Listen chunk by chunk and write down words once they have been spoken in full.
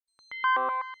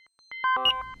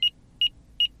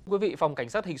Quý vị, Phòng Cảnh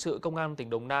sát Hình sự Công an tỉnh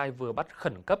Đồng Nai vừa bắt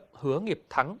khẩn cấp Hứa Nghiệp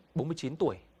Thắng, 49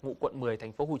 tuổi, ngụ quận 10,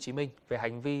 thành phố Hồ Chí Minh về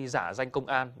hành vi giả danh công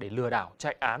an để lừa đảo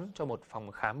chạy án cho một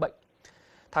phòng khám bệnh.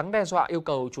 Thắng đe dọa yêu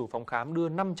cầu chủ phòng khám đưa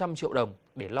 500 triệu đồng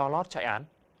để lo lót chạy án.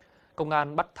 Công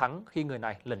an bắt Thắng khi người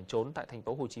này lẩn trốn tại thành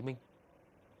phố Hồ Chí Minh.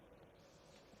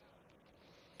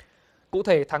 Cụ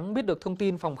thể, Thắng biết được thông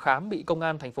tin phòng khám bị công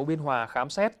an thành phố Biên Hòa khám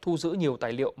xét, thu giữ nhiều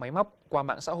tài liệu máy móc qua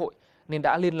mạng xã hội nên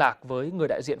đã liên lạc với người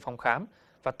đại diện phòng khám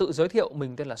và tự giới thiệu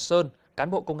mình tên là Sơn,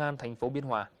 cán bộ công an thành phố Biên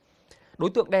Hòa. Đối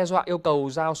tượng đe dọa yêu cầu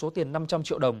giao số tiền 500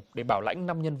 triệu đồng để bảo lãnh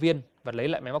 5 nhân viên và lấy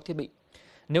lại máy móc thiết bị.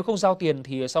 Nếu không giao tiền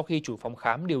thì sau khi chủ phòng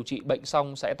khám điều trị bệnh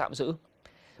xong sẽ tạm giữ.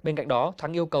 Bên cạnh đó,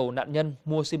 Thắng yêu cầu nạn nhân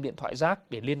mua sim điện thoại rác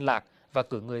để liên lạc và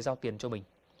cử người giao tiền cho mình.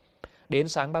 Đến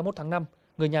sáng 31 tháng 5,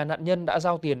 người nhà nạn nhân đã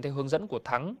giao tiền theo hướng dẫn của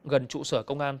Thắng gần trụ sở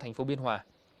công an thành phố Biên Hòa.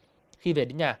 Khi về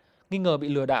đến nhà, nghi ngờ bị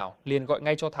lừa đảo, liền gọi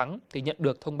ngay cho Thắng thì nhận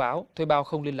được thông báo thuê bao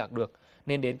không liên lạc được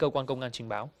nên đến cơ quan công an trình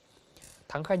báo.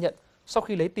 Thắng khai nhận sau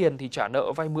khi lấy tiền thì trả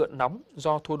nợ vay mượn nóng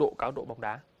do thua độ cá độ bóng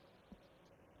đá.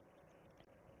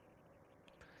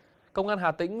 Công an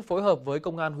Hà Tĩnh phối hợp với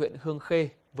Công an huyện Hương Khê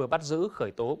vừa bắt giữ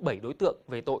khởi tố 7 đối tượng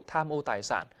về tội tham ô tài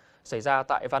sản xảy ra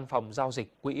tại văn phòng giao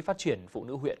dịch Quỹ Phát triển Phụ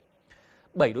nữ huyện.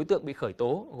 7 đối tượng bị khởi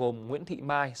tố gồm Nguyễn Thị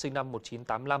Mai, sinh năm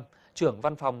 1985, trưởng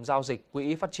văn phòng giao dịch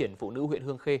Quỹ Phát triển Phụ nữ huyện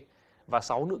Hương Khê và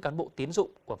 6 nữ cán bộ tín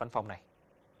dụng của văn phòng này.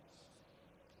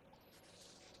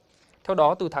 Theo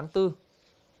đó, từ tháng 4,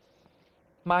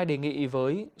 Mai đề nghị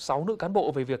với 6 nữ cán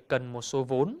bộ về việc cần một số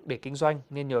vốn để kinh doanh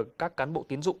nên nhờ các cán bộ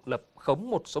tín dụng lập khống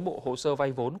một số bộ hồ sơ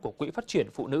vay vốn của Quỹ Phát triển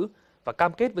Phụ nữ và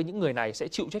cam kết với những người này sẽ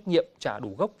chịu trách nhiệm trả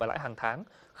đủ gốc và lãi hàng tháng,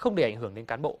 không để ảnh hưởng đến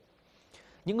cán bộ.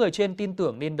 Những người trên tin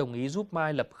tưởng nên đồng ý giúp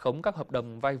Mai lập khống các hợp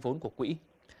đồng vay vốn của quỹ.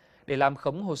 Để làm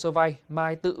khống hồ sơ vay,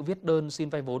 Mai tự viết đơn xin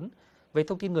vay vốn về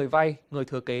thông tin người vay, người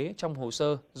thừa kế trong hồ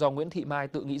sơ do Nguyễn Thị Mai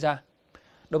tự nghĩ ra.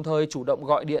 Đồng thời chủ động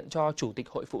gọi điện cho Chủ tịch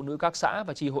Hội Phụ nữ các xã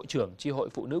và chi hội trưởng chi hội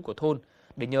phụ nữ của thôn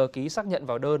để nhờ ký xác nhận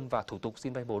vào đơn và thủ tục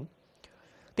xin vay vốn.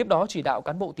 Tiếp đó chỉ đạo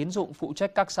cán bộ tín dụng phụ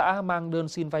trách các xã mang đơn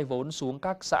xin vay vốn xuống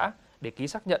các xã để ký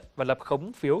xác nhận và lập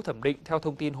khống phiếu thẩm định theo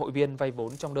thông tin hội viên vay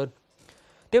vốn trong đơn.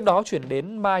 Tiếp đó chuyển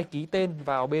đến Mai ký tên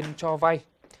vào bên cho vay.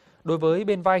 Đối với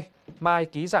bên vay, Mai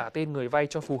ký giả tên người vay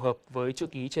cho phù hợp với chữ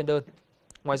ký trên đơn.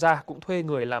 Ngoài ra cũng thuê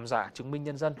người làm giả chứng minh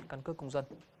nhân dân, căn cước công dân.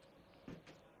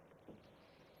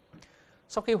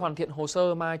 Sau khi hoàn thiện hồ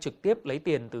sơ, Mai trực tiếp lấy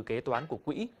tiền từ kế toán của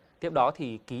quỹ, tiếp đó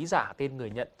thì ký giả tên người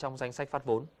nhận trong danh sách phát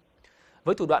vốn.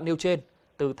 Với thủ đoạn nêu trên,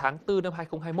 từ tháng 4 năm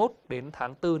 2021 đến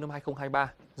tháng 4 năm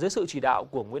 2023, dưới sự chỉ đạo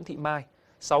của Nguyễn Thị Mai,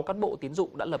 6 cán bộ tín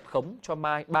dụng đã lập khống cho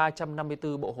Mai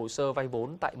 354 bộ hồ sơ vay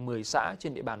vốn tại 10 xã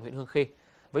trên địa bàn huyện Hương Khê,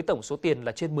 với tổng số tiền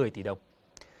là trên 10 tỷ đồng.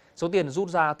 Số tiền rút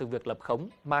ra từ việc lập khống,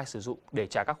 Mai sử dụng để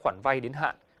trả các khoản vay đến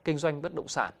hạn, kinh doanh bất động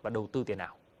sản và đầu tư tiền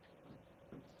ảo.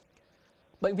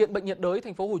 Bệnh viện Bệnh nhiệt đới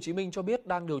thành phố Hồ Chí Minh cho biết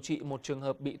đang điều trị một trường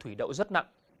hợp bị thủy đậu rất nặng.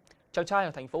 Chàng trai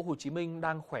ở thành phố Hồ Chí Minh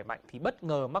đang khỏe mạnh thì bất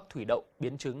ngờ mắc thủy đậu,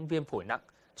 biến chứng viêm phổi nặng,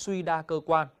 suy đa cơ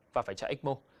quan và phải chạy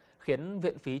ECMO, khiến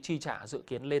viện phí chi trả dự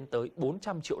kiến lên tới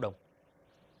 400 triệu đồng.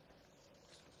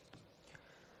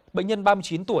 Bệnh nhân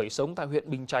 39 tuổi sống tại huyện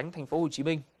Bình Chánh, thành phố Hồ Chí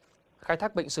Minh. Khai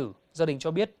thác bệnh sử, gia đình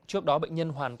cho biết trước đó bệnh nhân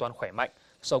hoàn toàn khỏe mạnh,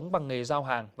 sống bằng nghề giao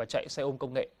hàng và chạy xe ôm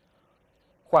công nghệ.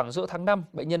 Khoảng giữa tháng 5,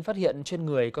 bệnh nhân phát hiện trên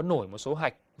người có nổi một số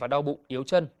hạch và đau bụng, yếu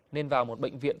chân nên vào một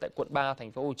bệnh viện tại quận 3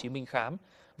 thành phố Hồ Chí Minh khám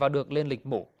và được lên lịch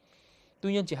mổ.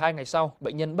 Tuy nhiên chỉ 2 ngày sau,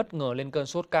 bệnh nhân bất ngờ lên cơn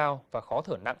sốt cao và khó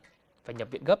thở nặng, phải nhập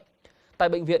viện gấp. Tại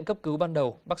bệnh viện cấp cứu ban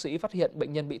đầu, bác sĩ phát hiện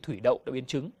bệnh nhân bị thủy đậu đã biến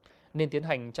chứng nên tiến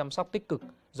hành chăm sóc tích cực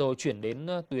rồi chuyển đến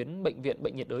tuyến bệnh viện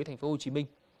Bệnh nhiệt đới thành phố Hồ Chí Minh.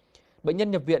 Bệnh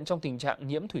nhân nhập viện trong tình trạng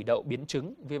nhiễm thủy đậu biến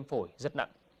chứng viêm phổi rất nặng.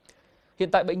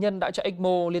 Hiện tại bệnh nhân đã chạy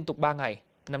ECMO liên tục 3 ngày,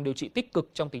 nằm điều trị tích cực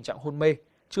trong tình trạng hôn mê,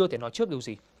 chưa thể nói trước điều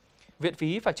gì. Viện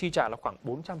phí phải chi trả là khoảng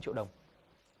 400 triệu đồng.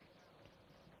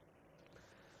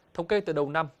 Thống kê từ đầu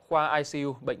năm, khoa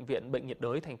ICU Bệnh viện Bệnh nhiệt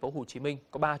đới thành phố Hồ Chí Minh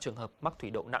có 3 trường hợp mắc thủy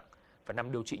đậu nặng và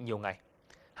nằm điều trị nhiều ngày.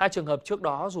 2 trường hợp trước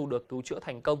đó dù được cứu chữa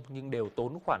thành công nhưng đều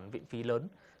tốn khoản viện phí lớn,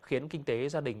 khiến kinh tế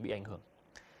gia đình bị ảnh hưởng.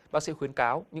 Bác sĩ khuyến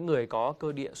cáo những người có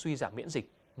cơ địa suy giảm miễn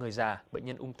dịch, người già, bệnh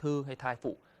nhân ung thư hay thai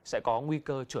phụ sẽ có nguy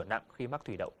cơ trở nặng khi mắc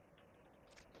thủy đậu.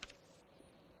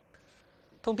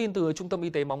 Thông tin từ Trung tâm Y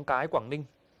tế Móng Cái, Quảng Ninh,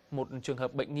 một trường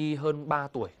hợp bệnh nhi hơn 3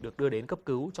 tuổi được đưa đến cấp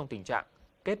cứu trong tình trạng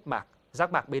kết mạc,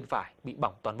 giác mạc bên phải bị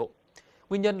bỏng toàn bộ.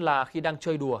 Nguyên nhân là khi đang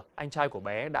chơi đùa, anh trai của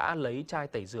bé đã lấy chai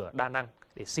tẩy rửa đa năng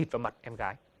để xịt vào mặt em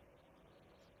gái.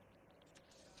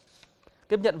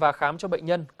 Tiếp nhận và khám cho bệnh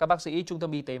nhân, các bác sĩ Trung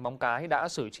tâm Y tế Móng Cái đã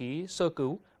xử trí sơ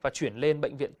cứu và chuyển lên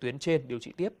bệnh viện tuyến trên điều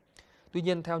trị tiếp. Tuy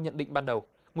nhiên, theo nhận định ban đầu,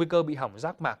 nguy cơ bị hỏng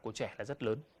giác mạc của trẻ là rất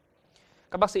lớn.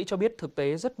 Các bác sĩ cho biết thực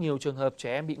tế rất nhiều trường hợp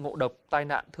trẻ em bị ngộ độc, tai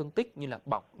nạn, thương tích như là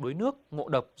bỏng, đuối nước, ngộ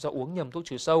độc do uống nhầm thuốc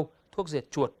trừ sâu, thuốc diệt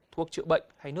chuột, thuốc chữa bệnh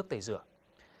hay nước tẩy rửa.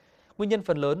 Nguyên nhân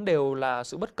phần lớn đều là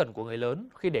sự bất cẩn của người lớn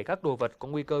khi để các đồ vật có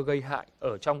nguy cơ gây hại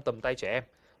ở trong tầm tay trẻ em,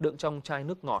 đựng trong chai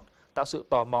nước ngọt, tạo sự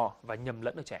tò mò và nhầm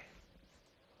lẫn ở trẻ.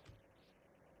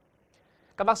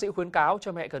 Các bác sĩ khuyến cáo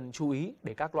cho mẹ cần chú ý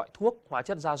để các loại thuốc, hóa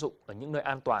chất gia dụng ở những nơi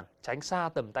an toàn, tránh xa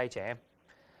tầm tay trẻ em.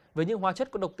 Với những hóa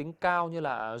chất có độc tính cao như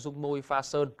là dung môi pha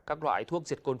sơn, các loại thuốc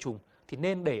diệt côn trùng thì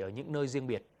nên để ở những nơi riêng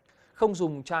biệt. Không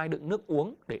dùng chai đựng nước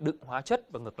uống để đựng hóa chất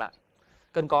và ngược lại.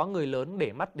 Cần có người lớn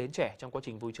để mắt đến trẻ trong quá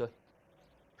trình vui chơi.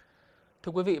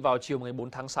 Thưa quý vị, vào chiều ngày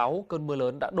 4 tháng 6, cơn mưa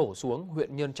lớn đã đổ xuống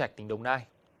huyện Nhơn Trạch, tỉnh Đồng Nai.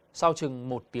 Sau chừng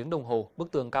 1 tiếng đồng hồ,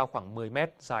 bức tường cao khoảng 10 m,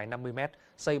 dài 50 m,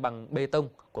 xây bằng bê tông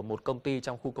của một công ty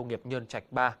trong khu công nghiệp Nhơn Trạch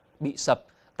 3 bị sập,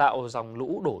 tạo dòng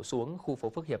lũ đổ xuống khu phố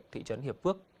Phước Hiệp, thị trấn Hiệp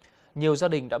Phước. Nhiều gia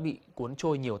đình đã bị cuốn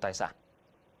trôi nhiều tài sản.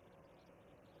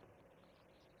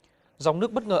 Dòng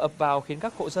nước bất ngờ ập vào khiến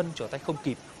các hộ dân trở tay không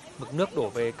kịp. Mực nước đổ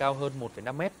về cao hơn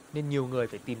 1,5 m nên nhiều người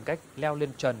phải tìm cách leo lên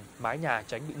trần, mái nhà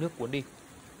tránh bị nước cuốn đi.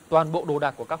 Toàn bộ đồ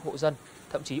đạc của các hộ dân,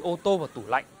 thậm chí ô tô và tủ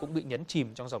lạnh cũng bị nhấn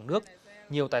chìm trong dòng nước.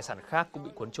 Nhiều tài sản khác cũng bị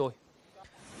cuốn trôi.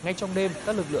 Ngay trong đêm,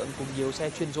 các lực lượng cùng nhiều xe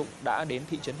chuyên dụng đã đến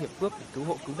thị trấn Hiệp Phước để cứu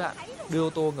hộ cứu nạn, đưa ô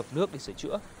tô ngập nước để sửa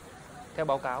chữa. Theo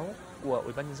báo cáo của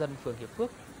Ủy ban nhân dân phường Hiệp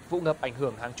Phước, vụ ngập ảnh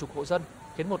hưởng hàng chục hộ dân,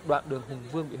 khiến một đoạn đường Hùng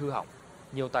Vương bị hư hỏng,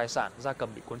 nhiều tài sản gia cầm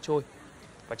bị cuốn trôi.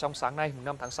 Và trong sáng nay, mùng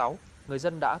 5 tháng 6, người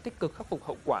dân đã tích cực khắc phục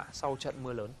hậu quả sau trận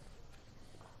mưa lớn.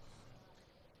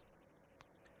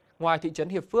 Ngoài thị trấn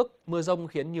Hiệp Phước, mưa dông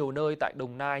khiến nhiều nơi tại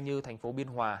Đồng Nai như thành phố Biên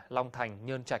Hòa, Long Thành,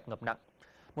 Nhơn Trạch ngập nặng.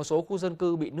 Một số khu dân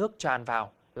cư bị nước tràn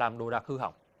vào, làm đồ đạc hư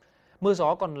hỏng. Mưa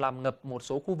gió còn làm ngập một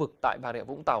số khu vực tại Bà Rịa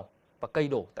Vũng Tàu và cây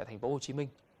đổ tại thành phố Hồ Chí Minh.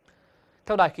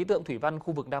 Theo Đài khí tượng thủy văn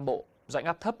khu vực Nam Bộ, rãnh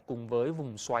áp thấp cùng với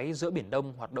vùng xoáy giữa Biển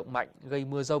Đông hoạt động mạnh gây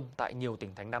mưa dông tại nhiều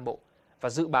tỉnh thành Nam Bộ và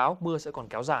dự báo mưa sẽ còn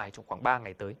kéo dài trong khoảng 3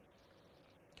 ngày tới.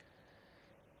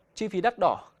 Chi phí đắt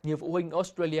đỏ, nhiều phụ huynh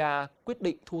Australia quyết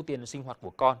định thu tiền sinh hoạt của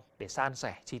con để san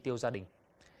sẻ chi tiêu gia đình.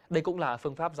 Đây cũng là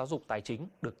phương pháp giáo dục tài chính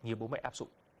được nhiều bố mẹ áp dụng.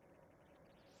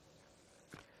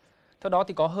 Theo đó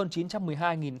thì có hơn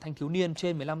 912.000 thanh thiếu niên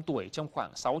trên 15 tuổi trong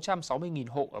khoảng 660.000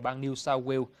 hộ ở bang New South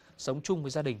Wales sống chung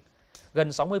với gia đình. Gần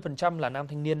 60% là nam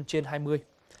thanh niên trên 20.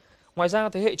 Ngoài ra,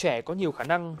 thế hệ trẻ có nhiều khả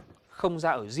năng không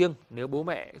ra ở riêng nếu bố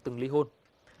mẹ từng ly hôn.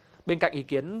 Bên cạnh ý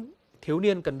kiến thiếu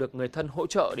niên cần được người thân hỗ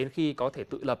trợ đến khi có thể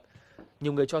tự lập,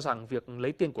 nhiều người cho rằng việc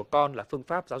lấy tiền của con là phương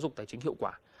pháp giáo dục tài chính hiệu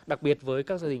quả, đặc biệt với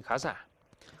các gia đình khá giả.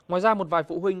 Ngoài ra, một vài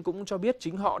phụ huynh cũng cho biết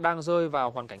chính họ đang rơi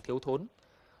vào hoàn cảnh thiếu thốn.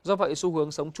 Do vậy, xu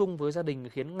hướng sống chung với gia đình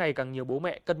khiến ngày càng nhiều bố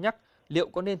mẹ cân nhắc liệu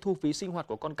có nên thu phí sinh hoạt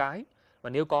của con cái và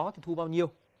nếu có thì thu bao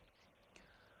nhiêu.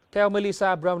 Theo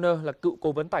Melissa Browner là cựu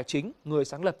cố vấn tài chính, người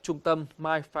sáng lập trung tâm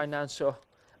My Financial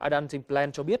Adulting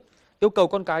Plan cho biết, yêu cầu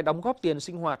con cái đóng góp tiền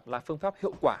sinh hoạt là phương pháp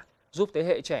hiệu quả, giúp thế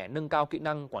hệ trẻ nâng cao kỹ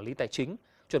năng quản lý tài chính,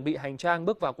 chuẩn bị hành trang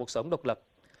bước vào cuộc sống độc lập.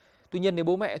 Tuy nhiên, nếu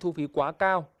bố mẹ thu phí quá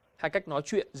cao hay cách nói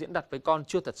chuyện diễn đạt với con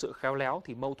chưa thật sự khéo léo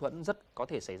thì mâu thuẫn rất có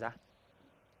thể xảy ra.